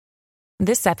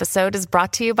This episode is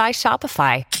brought to you by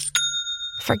Shopify.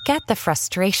 Forget the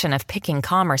frustration of picking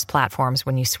commerce platforms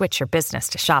when you switch your business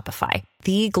to Shopify,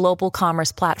 the global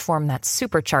commerce platform that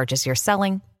supercharges your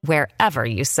selling wherever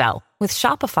you sell. With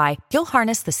Shopify, you'll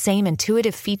harness the same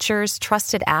intuitive features,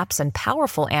 trusted apps, and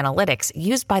powerful analytics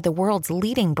used by the world's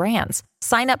leading brands.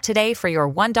 Sign up today for your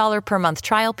 $1 per month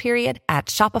trial period at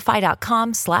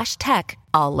shopify.com/tech,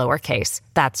 all lowercase.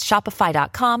 That's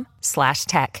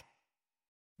shopify.com/tech.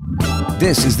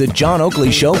 This is the John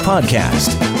Oakley Show podcast.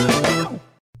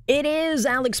 It is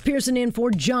Alex Pearson in for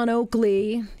John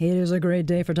Oakley. It is a great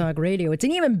day for talk radio. It's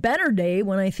an even better day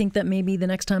when I think that maybe the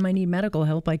next time I need medical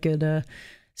help, I could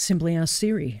simply ask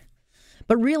Siri.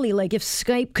 But really, like if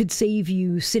Skype could save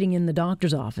you sitting in the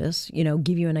doctor's office, you know,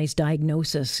 give you a nice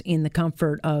diagnosis in the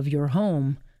comfort of your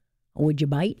home, would you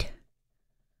bite?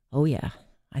 Oh, yeah.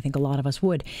 I think a lot of us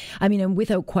would. I mean, and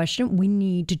without question, we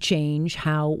need to change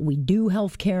how we do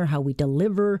healthcare, how we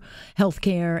deliver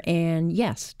healthcare. And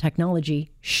yes,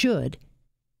 technology should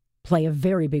play a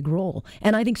very big role.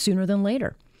 And I think sooner than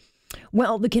later.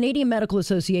 Well, the Canadian Medical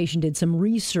Association did some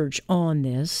research on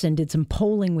this and did some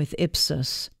polling with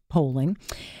Ipsos polling.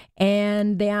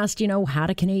 And they asked, you know, how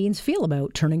do Canadians feel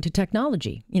about turning to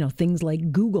technology? You know, things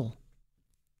like Google,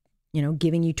 you know,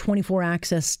 giving you 24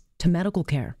 access to medical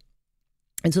care.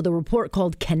 And so the report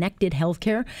called Connected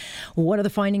Healthcare, what do the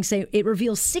findings say? It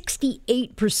reveals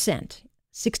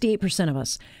 68% of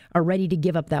us are ready to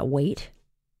give up that weight.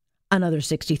 Another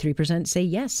 63% say,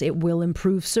 yes, it will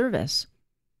improve service,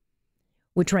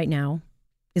 which right now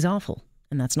is awful.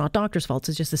 And that's not doctors' faults.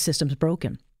 It's just the system's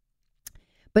broken.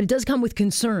 But it does come with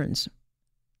concerns.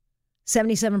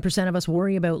 77% of us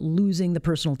worry about losing the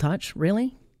personal touch.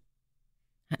 Really?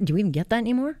 Do we even get that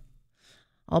anymore?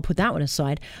 I'll put that one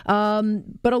aside.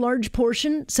 But a large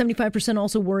portion, 75%,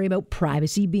 also worry about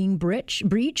privacy being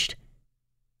breached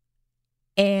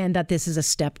and that this is a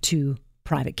step to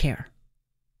private care.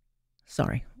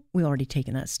 Sorry, we already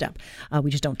taken that step. We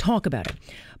just don't talk about it.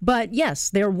 But yes,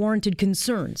 there are warranted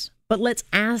concerns. But let's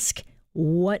ask,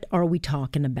 what are we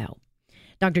talking about?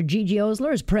 Dr. Gigi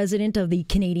Olser is president of the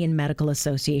Canadian Medical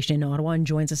Association in Ottawa and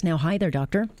joins us now. Hi there,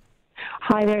 doctor.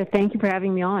 Hi there. Thank you for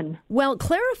having me on. Well,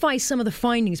 clarify some of the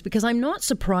findings, because I'm not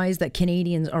surprised that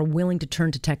Canadians are willing to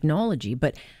turn to technology,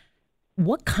 but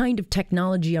what kind of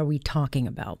technology are we talking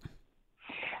about?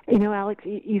 You know, Alex,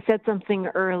 you said something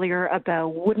earlier about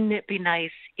wouldn't it be nice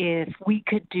if we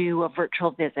could do a virtual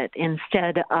visit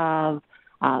instead of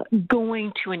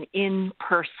going to an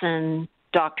in-person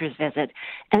doctor's visit.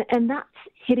 And that's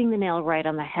hitting the nail right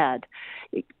on the head.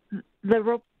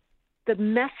 The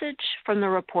message from the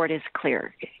report is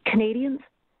clear. Canadians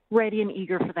ready and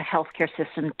eager for the healthcare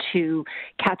system to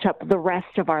catch up the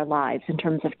rest of our lives in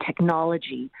terms of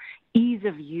technology, ease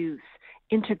of use,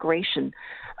 integration.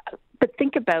 But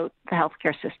think about the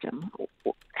healthcare system.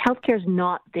 Healthcare is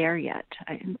not there yet.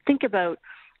 Think about,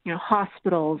 you know,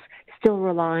 hospitals still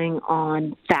relying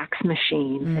on fax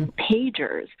machines and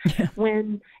pagers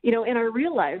when, you know, in our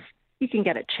real life, you can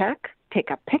get a check, take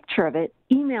a picture of it,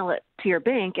 email it to your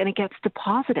bank, and it gets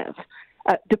deposited.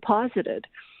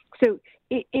 So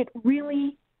it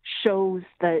really shows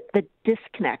the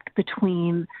disconnect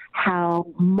between how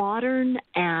modern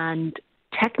and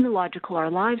technological our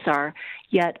lives are,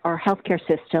 yet our healthcare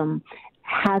system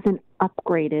hasn't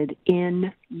upgraded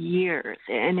in years,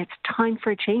 and it's time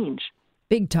for a change.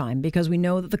 Big time, because we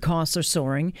know that the costs are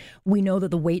soaring. We know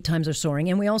that the wait times are soaring.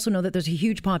 And we also know that there's a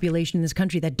huge population in this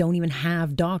country that don't even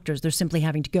have doctors. They're simply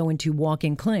having to go into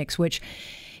walk-in clinics, which,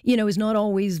 you know, is not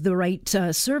always the right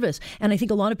service. And I think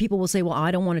a lot of people will say, well,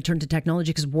 I don't want to turn to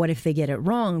technology because what if they get it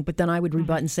wrong? But then I would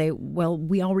rebut and say, well,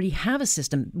 we already have a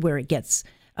system where it gets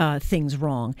things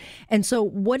wrong. And so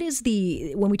when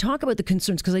we talk about the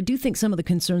concerns, because I do think some of the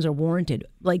concerns are warranted,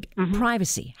 like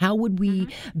privacy, how would we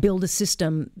build a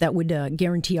system that would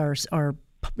guarantee our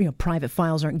private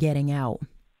files aren't getting out?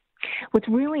 What's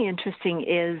really interesting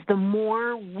is the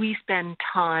more we spend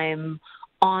time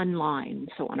online,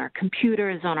 so on our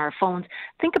computers, on our phones,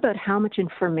 think about how much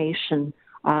information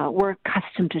we're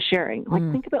accustomed to sharing. Like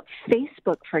think about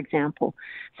Facebook, for example.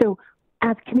 So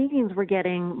as Canadians, we're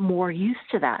getting more used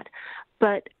to that.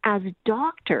 But as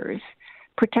doctors,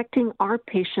 protecting our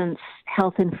patients'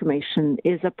 health information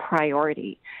is a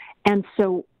priority. And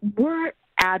so we're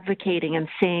advocating and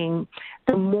saying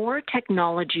the more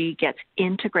technology gets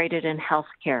integrated in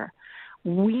healthcare,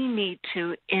 we need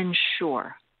to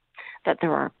ensure that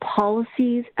there are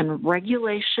policies and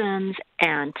regulations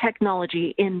and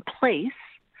technology in place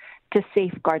to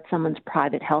safeguard someone's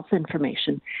private health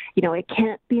information. You know, it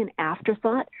can't be an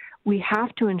afterthought. we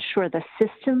have to ensure the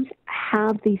systems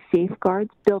have these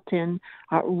safeguards built in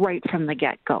right from the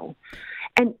get-go.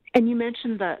 And you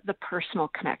mentioned the personal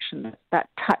connection, that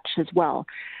touch as well.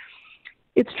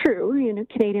 It's true,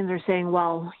 Canadians are saying,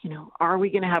 well, are we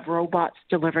going to have robots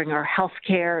delivering our health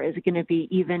care? Is it going to be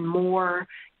even more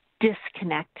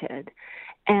disconnected?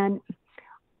 And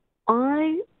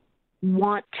I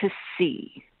want to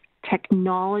see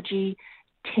technology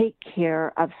take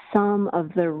care of some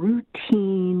of the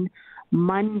routine,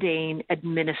 mundane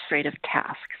administrative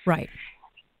tasks. Right.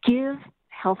 Give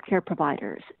healthcare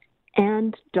providers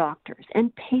and doctors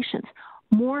and patients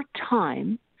more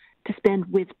time to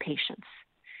spend with patients.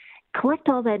 Collect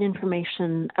all that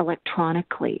information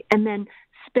electronically and then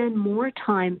spend more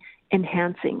time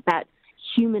enhancing that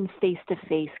human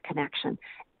face-to-face connection.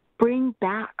 Bring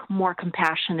back more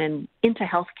compassion into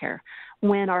healthcare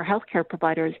when our healthcare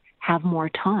providers have more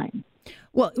time.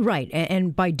 Well, right.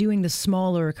 And by doing the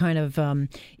smaller kind of,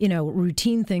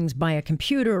 routine things by a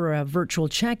computer or a virtual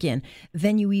check-in,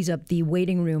 then you ease up the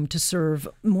waiting room to serve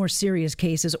more serious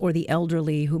cases or the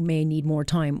elderly who may need more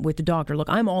time with the doctor. Look,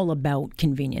 I'm all about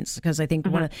convenience because I think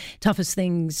one of the toughest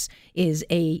things is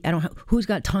who's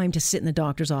got time to sit in the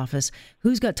doctor's office,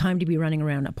 who's got time to be running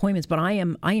around appointments. But I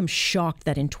am shocked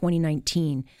that in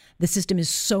 2019, the system is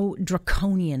so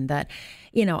draconian that,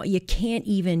 you can't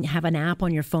even have an app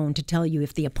on your phone to tell you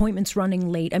if the appointment's running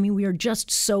late. I mean, we are just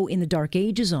so in the dark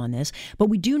ages on this, but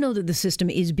we do know that the system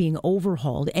is being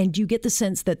overhauled. And do you get the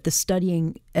sense that the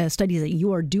studies that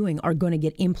you are doing are going to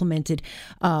get implemented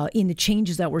in the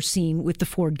changes that we're seeing with the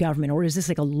Ford government, or is this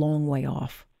like a long way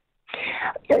off?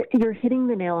 You're hitting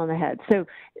the nail on the head. So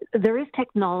there is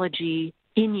technology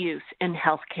in use in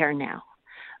healthcare now,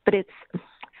 but it's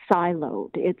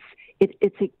siloed. It's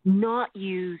not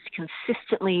used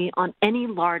consistently on any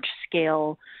large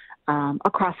scale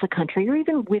across the country or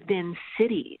even within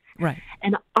cities. Right.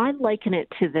 And I liken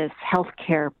it to this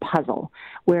healthcare puzzle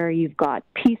where you've got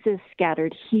pieces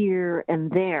scattered here and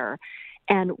there.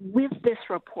 And with this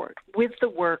report, with the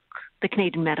work the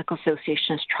Canadian Medical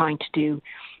Association is trying to do,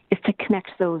 is to connect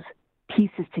those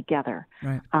pieces together.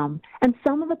 Right. And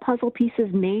some of the puzzle pieces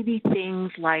may be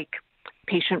things like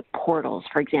patient portals,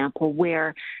 for example,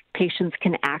 where patients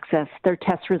can access their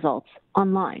test results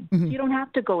online. Mm-hmm. You don't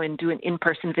have to go and do an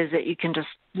in-person visit. You can just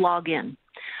log in.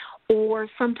 Or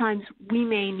sometimes we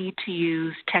may need to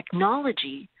use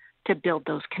technology to build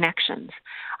those connections,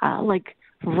 like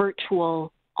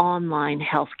virtual online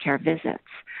healthcare visits.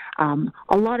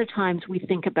 A lot of times we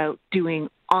think about doing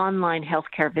online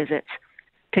healthcare visits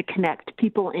to connect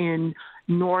people in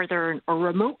northern or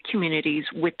remote communities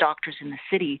with doctors in the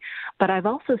city. But I've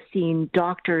also seen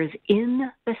doctors in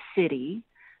the city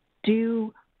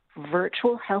do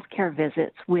virtual healthcare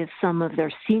visits with some of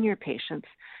their senior patients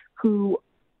who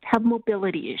have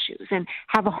mobility issues and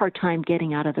have a hard time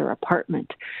getting out of their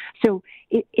apartment. So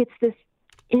it's this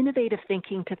innovative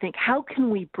thinking to think, how can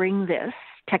we bring this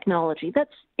technology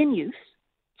that's in use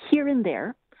here and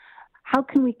there? How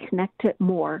can we connect it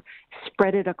more,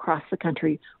 spread it across the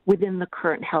country within the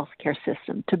current healthcare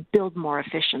system to build more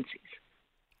efficiencies?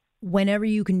 Whenever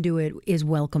you can do it is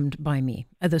welcomed by me.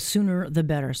 The sooner, the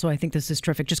better. So I think this is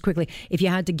terrific. Just quickly, if you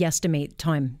had to guesstimate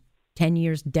time, 10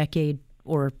 years, decade,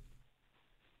 or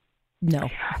no?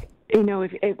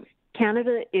 If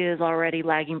Canada is already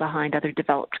lagging behind other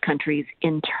developed countries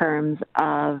in terms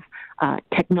of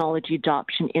technology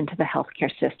adoption into the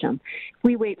healthcare system. If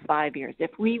we wait 5 years,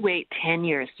 if we wait 10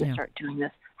 years to start doing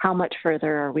this, how much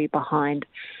further are we behind?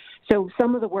 So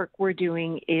some of the work we're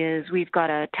doing is we've got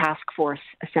a task force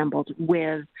assembled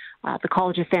with the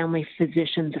College of Family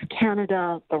Physicians of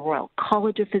Canada, the Royal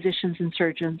College of Physicians and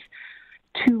Surgeons,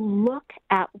 to look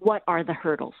at what are the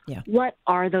hurdles. Yeah. What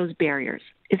are those barriers?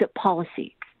 Is it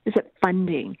policy? Is it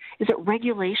funding? Is it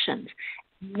regulations?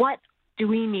 What do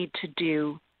we need to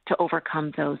do to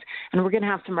overcome those? And we're going to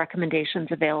have some recommendations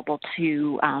available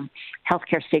to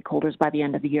healthcare stakeholders by the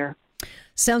end of the year.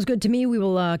 Sounds good to me. We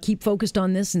will keep focused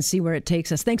on this and see where it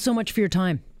takes us. Thanks so much for your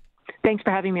time. Thanks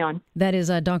for having me on. That is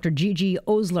Dr. Gigi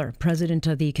Olser, president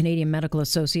of the Canadian Medical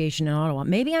Association in Ottawa.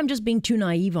 Maybe I'm just being too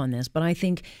naive on this, but I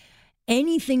think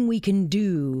anything we can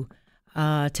do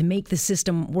to make the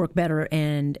system work better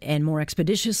and more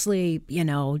expeditiously,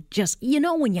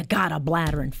 when you got a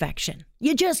bladder infection,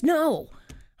 you just know.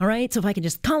 All right. So if I can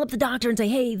just call up the doctor and say,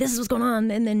 hey, this is what's going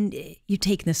on, and then you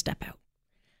take this step out.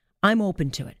 I'm open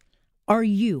to it. Are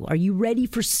you? Are you ready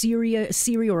for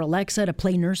Siri or Alexa to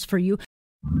play nurse for you?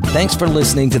 Thanks for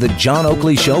listening to the John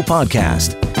Oakley Show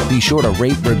podcast. Be sure to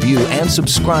rate, review, and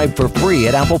subscribe for free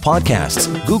at Apple Podcasts,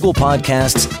 Google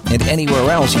Podcasts, and anywhere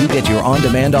else you get your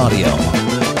on-demand audio.